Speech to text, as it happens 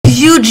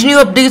huge new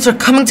updates are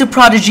coming to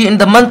Prodigy in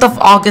the month of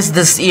August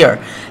this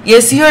year.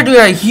 Yes, you heard me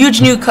right, huge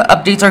new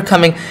updates are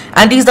coming,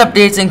 and these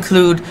updates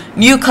include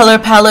new color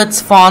palettes,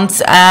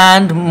 fonts,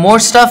 and more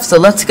stuff. So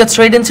let's get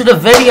straight into the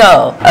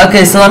video.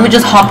 Okay, so let me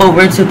just hop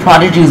over to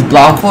Prodigy's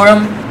blog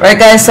forum. Right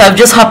guys, so I've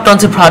just hopped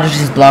onto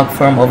Prodigy's blog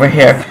forum over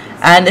here.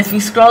 And if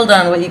you scroll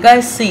down, what you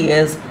guys see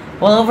is,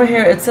 well, over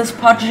here it says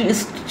Prodigy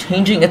is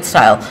changing its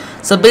style.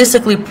 So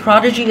basically,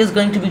 Prodigy is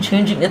going to be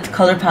changing its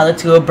color palette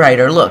to a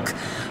brighter look,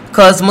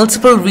 because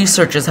multiple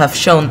researchers have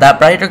shown that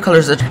brighter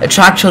colors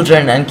attract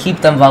children and keep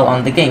them well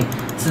on the game.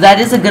 So that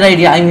is a good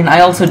idea. I mean,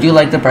 I also do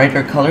like the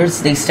brighter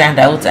colors. They stand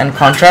out and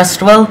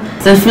contrast well.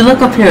 So if you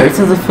look up here, it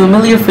says a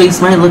familiar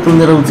face might look a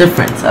little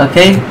different,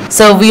 okay?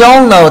 So we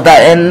all know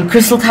that in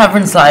Crystal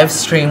Cavern's live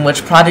stream,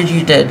 which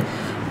Prodigy did,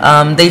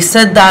 they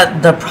said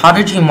that the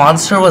Prodigy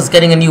monster was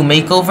getting a new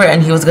makeover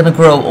and he was going to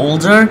grow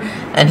older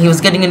and he was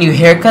getting a new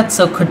haircut.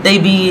 So could they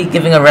be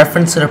giving a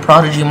reference to the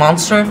Prodigy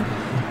monster?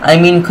 I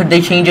mean, could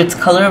they change its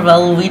color?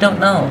 Well, we don't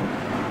know.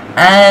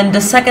 And the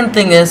second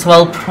thing is,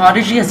 well,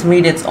 Prodigy has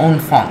made its own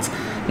fonts.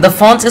 The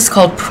font is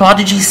called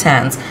Prodigy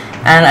Sans,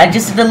 and I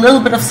just did a little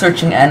bit of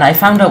searching and I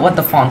found out what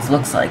the font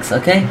looks like,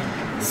 okay?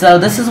 So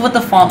this is what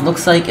the font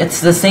looks like.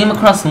 It's the same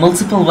across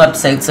multiple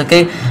websites,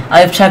 okay? I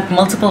have checked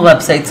multiple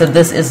websites, so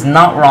this is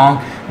not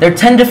wrong. There are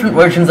 10 different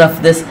versions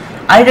of this.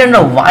 I don't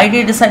know why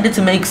they decided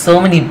to make so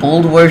many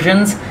bold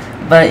versions,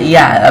 but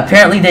yeah,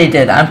 apparently they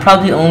did. I'm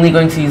probably only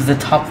going to use the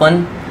top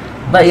one.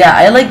 But yeah,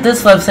 I like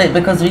this website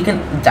because we can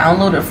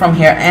download it from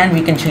here and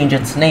we can change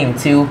its name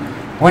to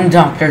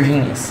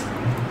 1DoctorGenius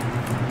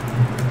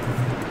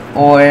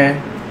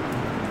or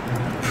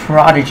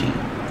Prodigy.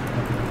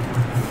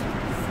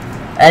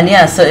 And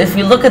yeah, so if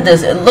you look at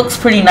this, it looks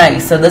pretty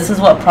nice. So this is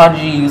what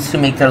Prodigy used to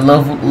make their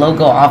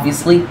logo,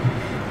 obviously.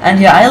 And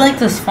yeah, I like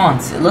this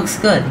font. It looks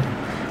good.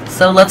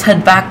 So let's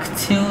head back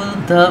to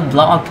the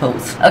blog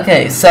post.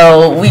 Okay,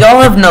 so we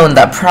all have known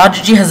that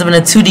Prodigy has been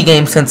a 2D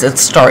game since its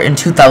start in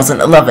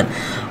 2011.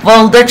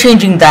 Well, they're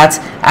changing that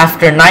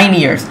after 9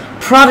 years.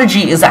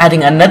 Prodigy is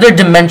adding another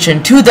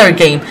dimension to their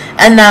game,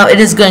 and now it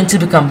is going to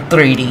become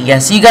 3D.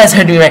 Yes, you guys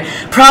heard me right.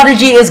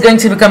 Prodigy is going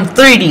to become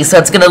 3D, so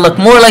it's going to look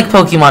more like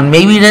Pokemon.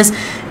 Maybe it is,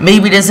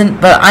 maybe it isn't,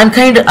 but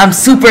I'm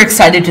super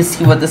excited to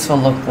see what this will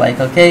look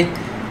like, okay?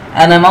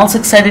 And I'm also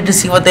excited to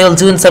see what they'll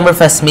do in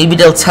Summerfest. Maybe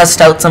they'll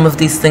test out some of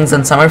these things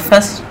in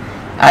Summerfest.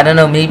 I don't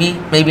know,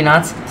 maybe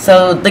not.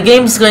 So the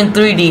game's going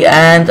 3D,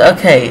 and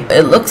okay,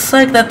 it looks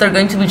like that they're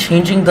going to be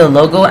changing the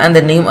logo and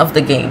the name of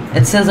the game.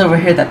 It says over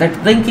here that they're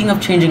thinking of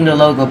changing the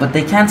logo, but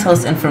they can't tell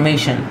us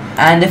information.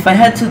 And if I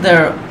head to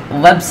their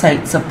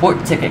website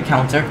support ticket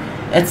counter,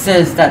 it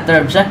says that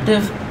their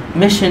objective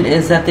mission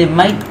is that they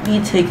might be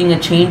taking a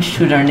change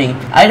to their name.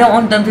 I don't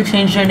want them to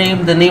change their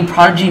name. The name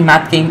Prodigy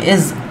Math Game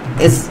is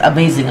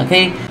amazing,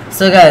 okay?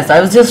 So guys, I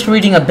was just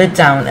reading a bit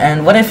down,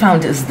 and what I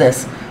found is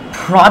this: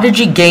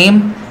 Prodigy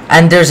Game,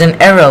 and there's an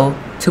arrow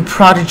to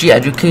Prodigy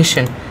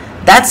Education.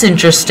 That's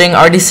interesting.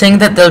 Are they saying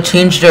that they'll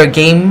change their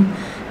game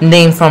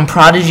name from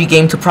Prodigy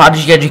Game to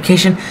Prodigy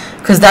Education?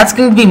 Because that's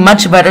going to be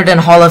much better than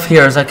Hall of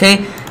Heroes,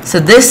 okay? So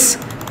this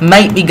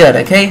might be good,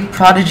 okay?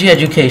 Prodigy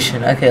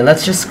Education. Okay,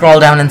 let's just scroll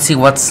down and see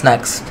what's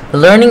next.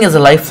 Learning is a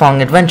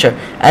lifelong adventure,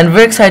 and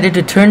we're excited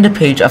to turn the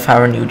page of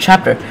our new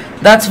chapter.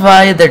 That's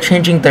why they're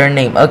changing their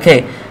name.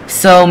 Okay,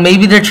 so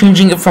maybe they're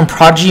changing it from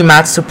Prodigy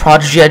Maths to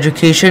Prodigy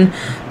Education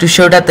to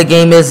show that the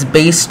game is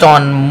based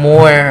on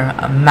more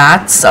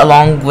maths,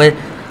 along with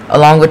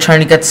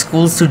trying to get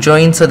schools to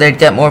join so they'd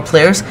get more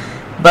players.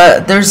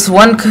 But there's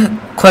one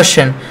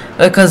question,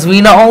 because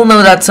we all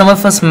know that some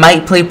of us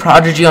might play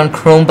Prodigy on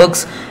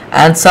Chromebooks,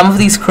 and some of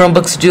these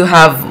Chromebooks do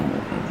have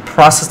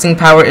processing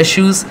power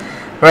issues,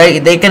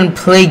 right? They can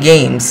play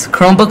games.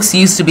 Chromebooks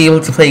used to be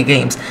able to play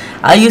games.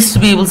 I used to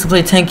be able to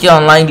play Tenki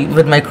Online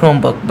with my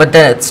Chromebook, but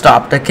then it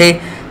stopped, okay?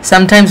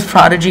 Sometimes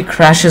Prodigy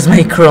crashes my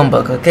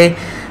Chromebook, okay?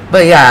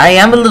 But yeah, I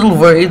am a little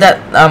worried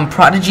that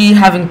Prodigy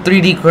having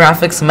 3D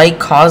graphics might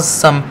cause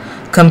some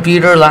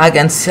computer lag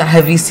and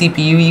heavy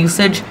CPU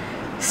usage.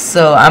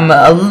 So I'm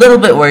a little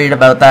bit worried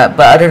about that,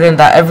 but other than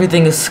that,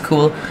 everything is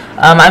cool.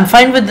 I'm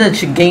fine with the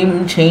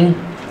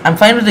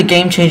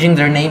game changing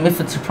their name if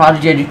it's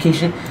Prodigy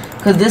Education,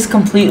 because this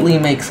completely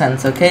makes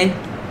sense, okay?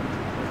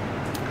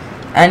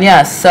 And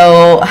yeah,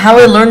 so how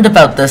I learned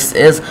about this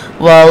is,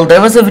 well, there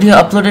was a video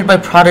uploaded by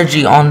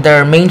Prodigy on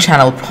their main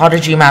channel,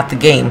 Prodigy Math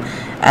Game,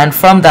 and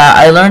from that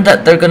I learned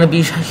that they're going to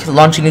be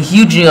launching a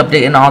huge new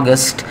update in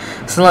August.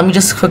 So let me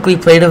just quickly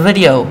play the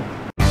video.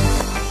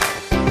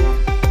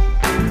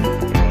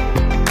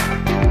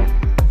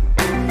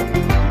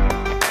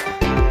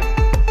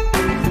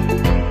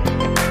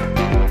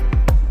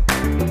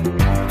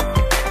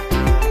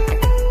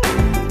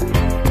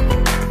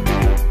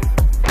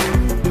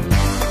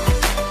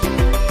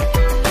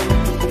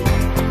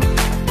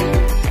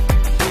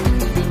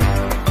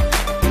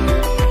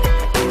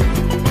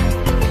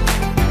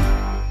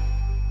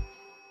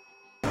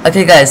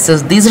 Okay guys, so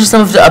these are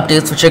some of the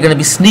updates which are going to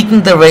be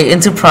sneaking their way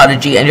into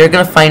Prodigy, and you're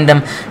going to find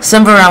them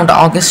somewhere around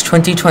August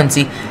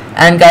 2020.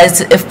 And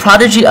guys, if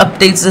Prodigy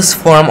updates this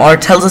forum or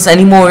tells us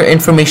any more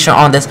information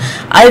on this,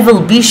 I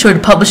will be sure to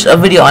publish a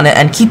video on it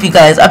and keep you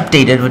guys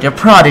updated with your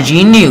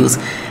Prodigy news.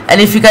 And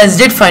if you guys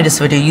did find this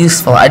video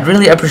useful, I'd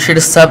really appreciate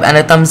a sub and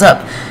a thumbs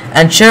up,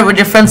 and share it with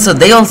your friends so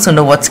they also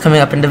know what's coming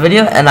up in the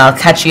video, and I'll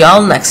catch you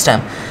all next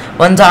time.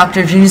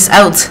 1DoctorGenius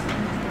out.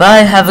 Bye,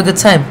 have a good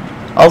time.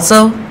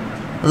 Also,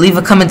 leave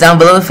a comment down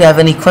below if you have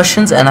any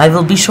questions, and I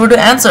will be sure to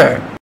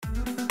answer.